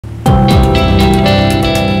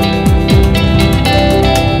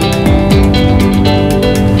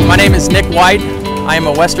name is Nick White. I am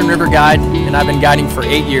a Western River guide, and I've been guiding for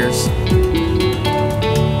 8 years.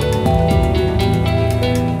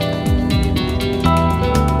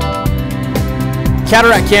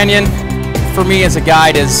 Cataract Canyon, for me as a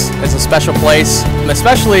guide, is a special place,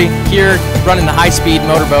 especially here running the high-speed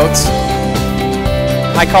motorboats.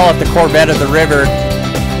 I call it the Corvette of the river.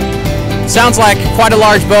 Sounds like quite a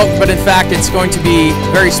large boat, but in fact it's going to be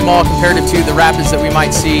very small compared to the rapids that we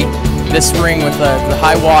might see this spring with the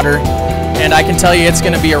high water. And I can tell you it's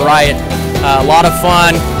going to be a riot. A lot of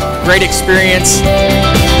fun, great experience.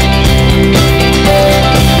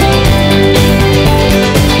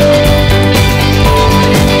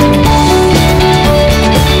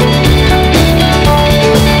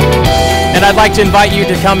 And I'd like to invite you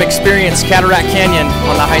to come experience Cataract Canyon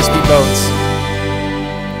on the high-speed boats.